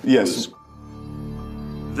 right? Yes.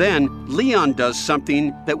 Then, Leon does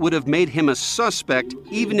something that would have made him a suspect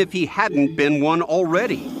even if he hadn't been one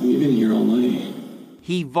already. We've been here all night.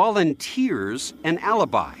 He volunteers an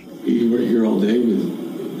alibi. We were here all day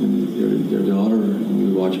with their daughter, and we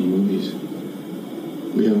were watching movies.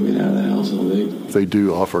 We haven't been out of the house all day. If they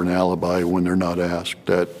do offer an alibi when they're not asked,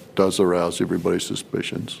 that does arouse everybody's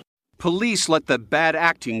suspicions. Police let the bad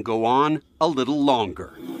acting go on a little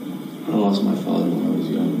longer. I lost my father when I was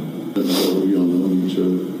young. We all know each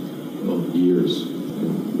other. Well, years.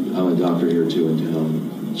 I'm a doctor here too in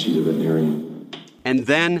town. She's a veterinarian. And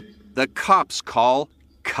then the cops call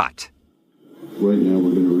cut. Right now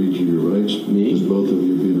we're going to read you your rights. Because both of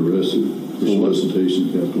you are being arrested for solicitation,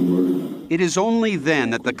 capital murder. It is only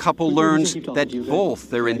then that the couple learns that both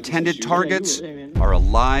their intended targets are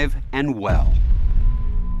alive and well.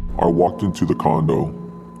 I walked into the condo,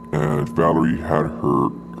 and Valerie had her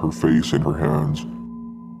face in her hands,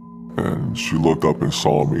 and she looked up and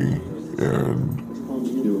saw me, and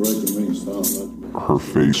her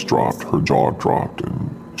face dropped, her jaw dropped, and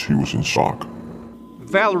she was in shock.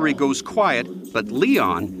 Valerie goes quiet, but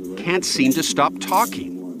Leon can't seem to stop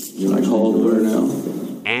talking. Can I call a lawyer now?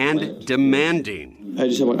 And demanding. I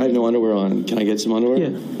have no underwear on. Can I get some underwear? Yeah.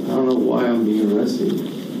 I don't know why I'm being arrested.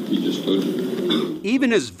 You just told me.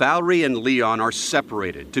 Even as Valerie and Leon are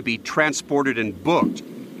separated to be transported and booked,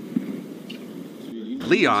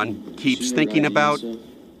 Leon keeps thinking about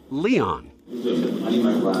Leon. I need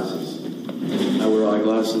my glasses. I wear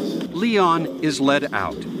eyeglasses. Leon is led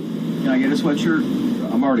out. Can I get a sweatshirt?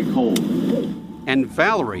 I'm already cold. And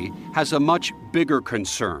Valerie has a much bigger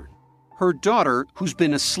concern. Her daughter, who's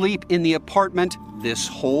been asleep in the apartment this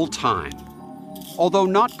whole time. Although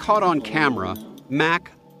not caught on camera,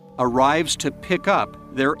 Mac arrives to pick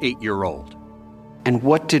up their 8-year-old. And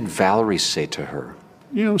what did Valerie say to her?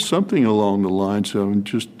 Something along the lines of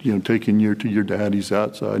just, taking you to your daddy's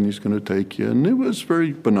outside and he's going to take you. And it was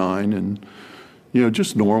very benign and,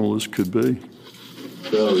 just normal as could be.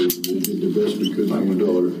 Valerie, we did the best we could for my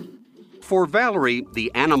daughter. For Valerie,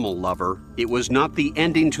 the animal lover, it was not the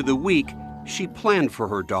ending to the week she planned for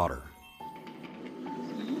her daughter.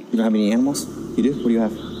 You don't have any animals? You do? What do you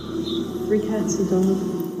have? 3 cats, a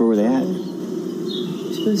dog. Where were they at?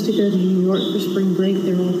 We're supposed to go to New York for spring break.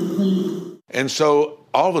 They're all at the clinic. And so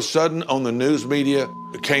all of a sudden on the news media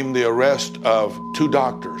came the arrest of 2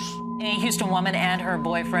 doctors. A Houston woman and her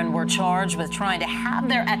boyfriend were charged with trying to have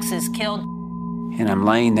their exes killed. And I'm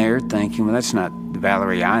laying there thinking, well, that's not the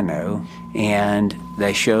Valerie I know. And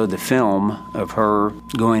they showed the film of her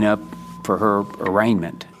going up for her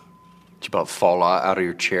arraignment. Did you about fall out of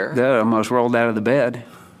your chair? I almost rolled out of the bed.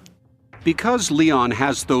 Because Leon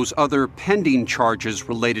has those other pending charges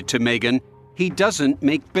related to Megan, he doesn't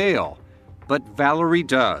make bail. But Valerie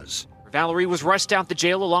does. Valerie was rushed out the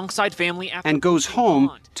jail alongside family after and goes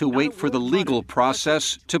home to wait for the legal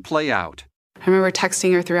process to play out. I remember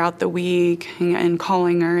texting her throughout the week and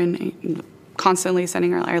calling her and constantly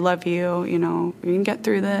sending her, I love you, we can get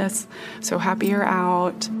through this. So happy you're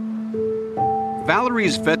out.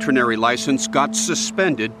 Valerie's veterinary license got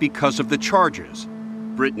suspended because of the charges.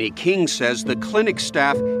 Brittany King says the clinic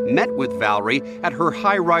staff met with Valerie at her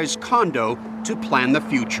high-rise condo to plan the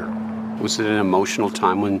future. Was it an emotional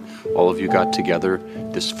time when all of you got together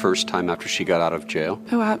this first time after she got out of jail?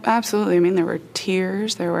 Oh, absolutely. There were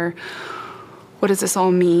tears. There were, what does this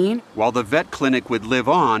all mean? While the vet clinic would live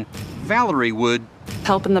on, Valerie would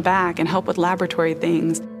help in the back and help with laboratory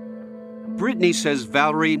things. Brittany says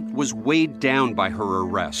Valerie was weighed down by her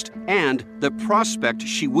arrest and the prospect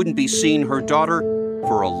she wouldn't be seeing her daughter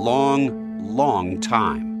for a long, long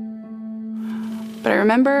time. But I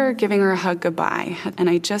remember giving her a hug goodbye, and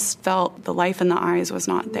I just felt the life in the eyes was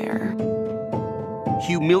not there.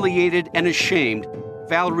 Humiliated and ashamed,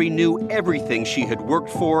 Valerie knew everything she had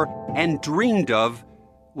worked for and dreamed of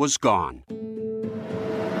was gone. I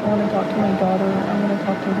want to talk to my daughter. I want to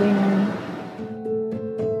talk to Leon.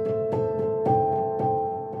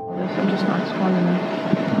 I'm just not strong enough.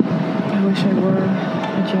 I wish I were.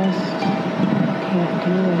 I just can't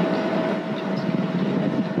do it.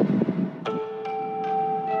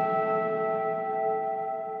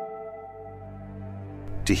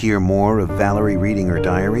 To hear more of Valerie reading her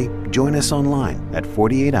diary, join us online at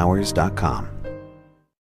 48hours.com.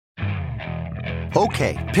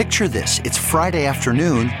 Okay, picture this. It's Friday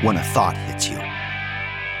afternoon when a thought hits you.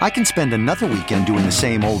 I can spend another weekend doing the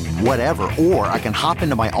same old whatever, or I can hop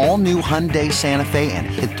into my all-new Hyundai Santa Fe and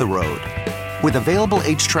hit the road. With available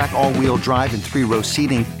H-Track all-wheel drive and 3-row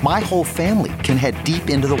seating, my whole family can head deep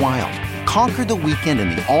into the wild. Conquer the weekend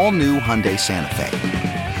in the all-new Hyundai Santa Fe.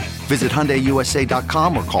 Visit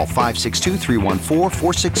HyundaiUSA.com or call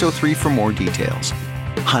 562-314-4603 for more details.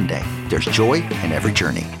 Hyundai, there's joy in every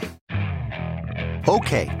journey.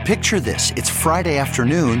 Okay, picture this. It's Friday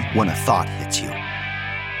afternoon when a thought hits you.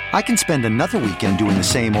 I can spend another weekend doing the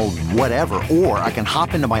same old whatever, or I can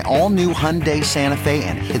hop into my all-new Hyundai Santa Fe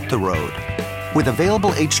and hit the road. With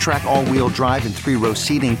available H-Track all-wheel drive and 3-row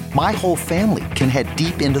seating, my whole family can head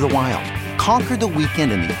deep into the wild. Conquer the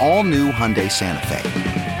weekend in the all-new Hyundai Santa Fe.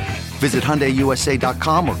 Visit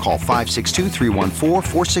HyundaiUSA.com or call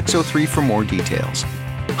 562-314-4603 for more details.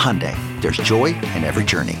 Hyundai, there's joy in every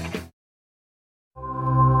journey.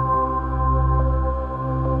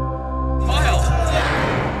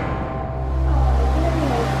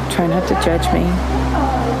 Try not to judge me.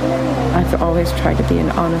 I've always tried to be an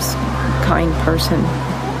honest, kind person.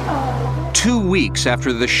 2 weeks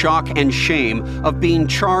after the shock and shame of being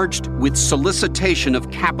charged with solicitation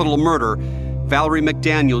of capital murder, Valerie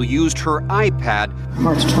McDaniel used her iPad,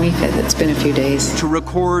 March 25th, it's been a few days, to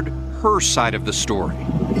record her side of the story.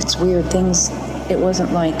 It's weird. Things, it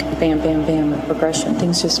wasn't like bam, bam, bam, progression.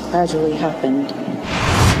 Things just gradually happened.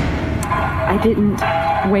 I didn't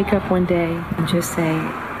wake up one day and just say,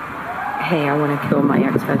 hey, I want to kill my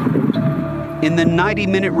ex-husband. In the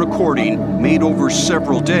 90-minute recording, made over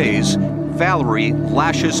several days, Valerie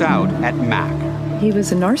lashes out at Mac. He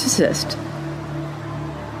was a narcissist.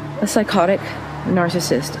 A psychotic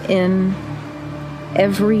narcissist in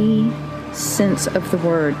every sense of the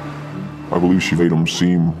word. I believe she made him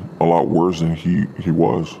seem a lot worse than he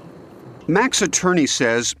was. Mac's attorney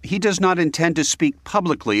says he does not intend to speak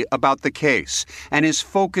publicly about the case and is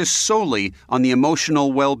focused solely on the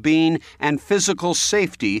emotional well-being and physical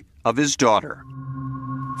safety of his daughter.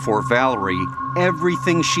 For Valerie,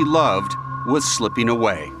 everything she loved was slipping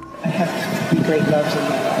away. I have three great loves in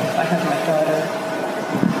my life. I have my daughter,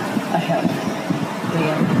 I have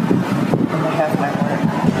Liam, and I have my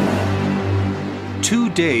work. 2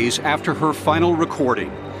 days after her final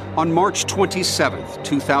recording, on March 27,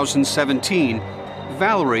 2017,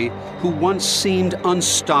 Valerie, who once seemed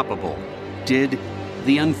unstoppable, did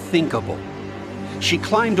the unthinkable. She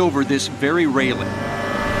climbed over this very railing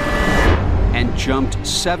and jumped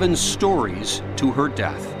 7 stories to her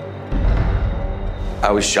death.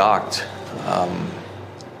 I was shocked.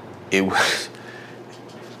 It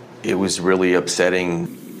was really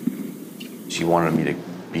upsetting. She wanted me to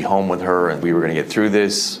be home with her, and we were going to get through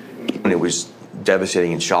this, and it was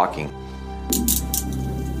devastating and shocking.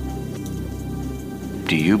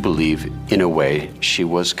 Do you believe, in a way, she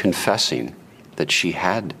was confessing that she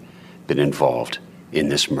had been involved in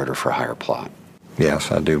this murder-for-hire plot? Yes,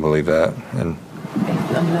 I do believe that. And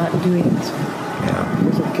I'm not doing this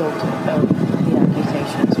because of guilt of the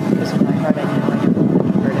accusations, because in my heart I knew I didn't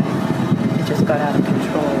want to hurt him. It just got out of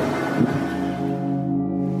control.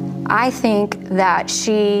 I think that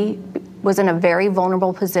she was in a very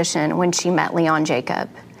vulnerable position when she met Leon Jacob.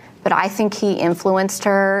 But I think he influenced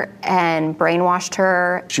her and brainwashed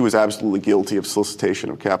her. She was absolutely guilty of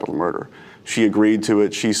solicitation of capital murder. She agreed to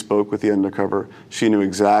it. She spoke with the undercover. She knew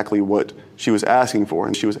exactly what she was asking for,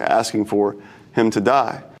 and she was asking for him to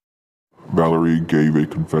die. Valerie gave a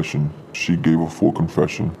confession. She gave a full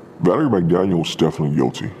confession. Valerie McDaniel was definitely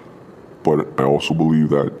guilty, but I also believe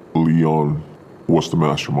that Leon was the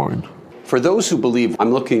mastermind. For those who believe,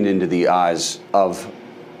 I'm looking into the eyes of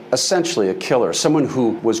essentially a killer, someone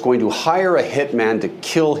who was going to hire a hitman to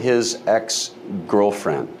kill his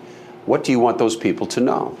ex-girlfriend. What do you want those people to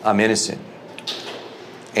know? I'm innocent.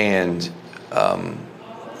 And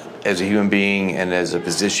as a human being and as a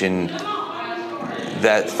physician,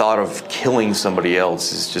 that thought of killing somebody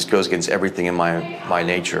else just goes against everything in my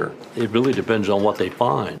nature. It really depends on what they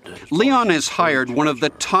find. Leon has hired one of the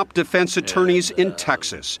top defense attorneys in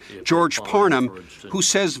Texas, George Parnham, who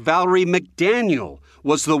says Valerie McDaniel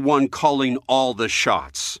was the one calling all the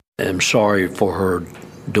shots. I'm sorry for her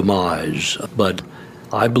demise, but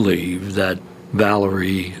I believe that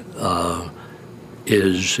Valerie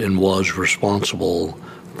is and was responsible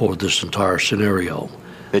for this entire scenario.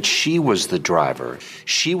 That she was the driver.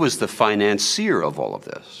 She was the financier of all of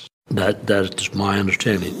this. That is my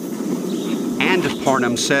understanding. And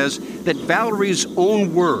Parnham says that Valerie's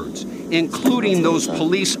own words, including those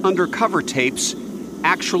police undercover tapes,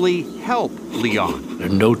 actually help Leon.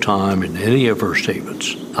 At no time in any of her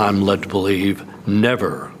statements, I'm led to believe,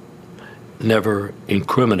 never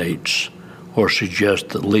incriminates or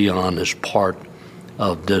suggests that Leon is part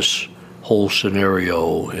of this whole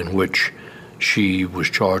scenario in which she was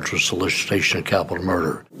charged with solicitation of capital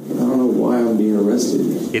murder. I don't know why I'm being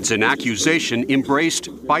arrested. It's an accusation embraced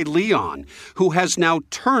by Leon, who has now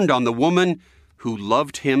turned on the woman who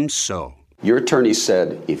loved him so. Your attorney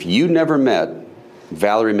said if you never met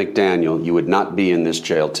Valerie McDaniel, you would not be in this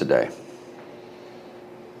jail today.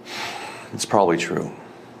 It's probably true.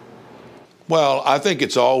 Well, I think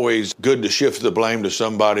it's always good to shift the blame to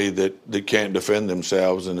somebody that can't defend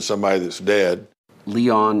themselves and to somebody that's dead.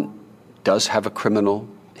 Leon does have a criminal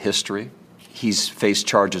history. He's faced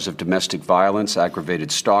charges of domestic violence,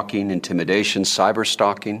 aggravated stalking, intimidation, cyber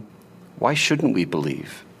stalking. Why shouldn't we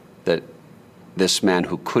believe that this man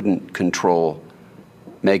who couldn't control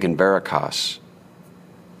Megan Verikas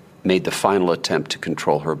made the final attempt to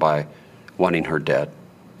control her by wanting her dead?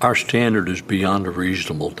 Our standard is beyond a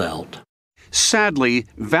reasonable doubt. Sadly,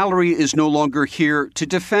 Valerie is no longer here to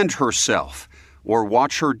defend herself or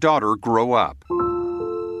watch her daughter grow up.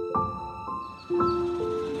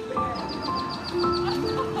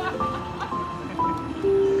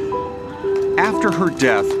 After her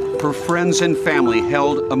death, her friends and family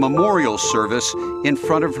held a memorial service in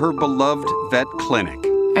front of her beloved vet clinic.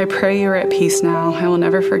 I pray you're at peace now. I will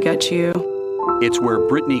never forget you. It's where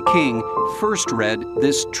Brittany King first read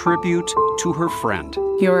this tribute to her friend.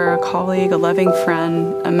 You are a colleague, a loving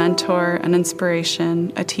friend, a mentor, an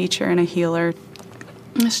inspiration, a teacher, and a healer.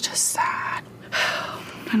 It's just sad. I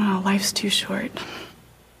don't know, life's too short.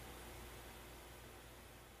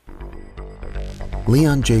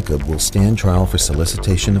 Leon Jacob will stand trial for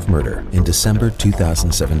solicitation of murder in December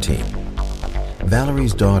 2017.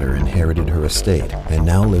 Valerie's daughter inherited her estate and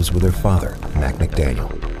now lives with her father, Mac McDaniel.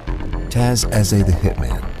 Taz Eze the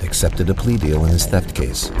hitman accepted a plea deal in his theft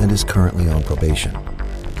case and is currently on probation.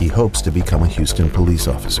 he hopes to become a Houston police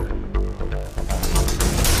officer.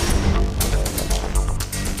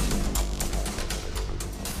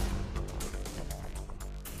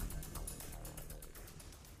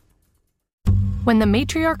 When the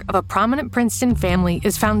matriarch of a prominent Princeton family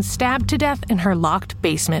is found stabbed to death in her locked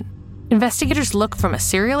basement, investigators look from a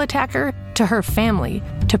serial attacker to her family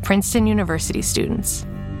to Princeton University students.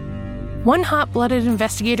 One hot-blooded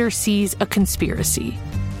investigator sees a conspiracy.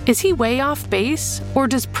 Is he way off base, or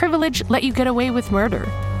does privilege let you get away with murder?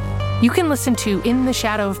 You can listen to In the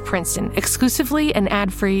Shadow of Princeton exclusively and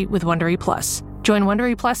ad-free with Wondery Plus. Join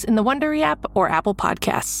Wondery Plus in the Wondery app or Apple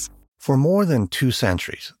Podcasts. For more than 2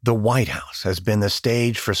 centuries, the White House has been the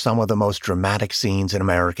stage for some of the most dramatic scenes in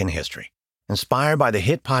American history. Inspired by the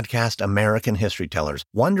hit podcast American History Tellers,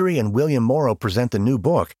 Wondery and William Morrow present the new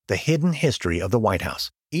book, The Hidden History of the White House.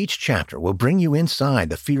 Each chapter will bring you inside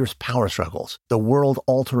the fierce power struggles, the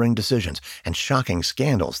world-altering decisions, and shocking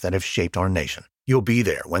scandals that have shaped our nation. You'll be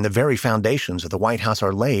there when the very foundations of the White House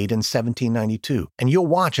are laid in 1792, and you'll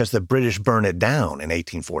watch as the British burn it down in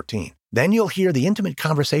 1814. Then you'll hear the intimate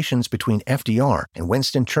conversations between FDR and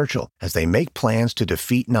Winston Churchill as they make plans to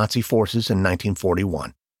defeat Nazi forces in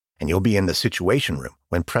 1941. And you'll be in the Situation Room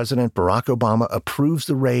when President Barack Obama approves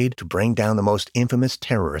the raid to bring down the most infamous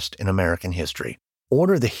terrorist in American history.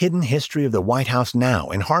 Order The Hidden History of the White House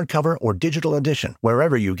now in hardcover or digital edition,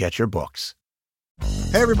 wherever you get your books.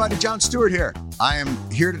 Hey everybody, Jon Stewart here. I am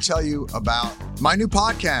here to tell you about my new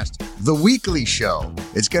podcast, The Weekly Show.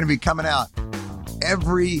 It's going to be coming out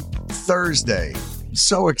every Thursday.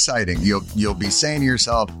 So exciting. You'll be saying to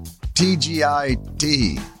yourself,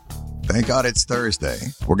 TGIT. Thank God it's Thursday.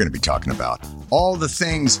 We're going to be talking about all the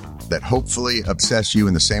things that hopefully obsess you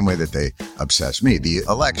in the same way that they obsess me. The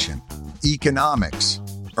election, economics,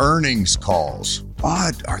 earnings calls.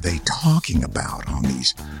 What are they talking about on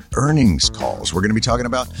these earnings calls? We're going to be talking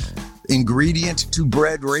about ingredient to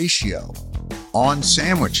bread ratio on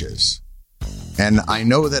sandwiches. And I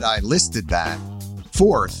know that I listed that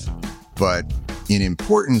fourth, but in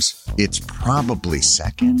importance, it's probably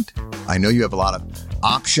second. I know you have a lot of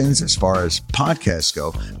options as far as podcasts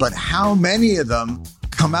go, but how many of them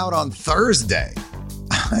come out on Thursday?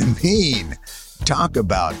 I mean, talk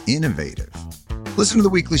about innovative. Listen to The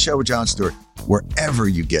Weekly Show with Jon Stewart wherever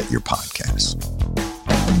you get your podcasts.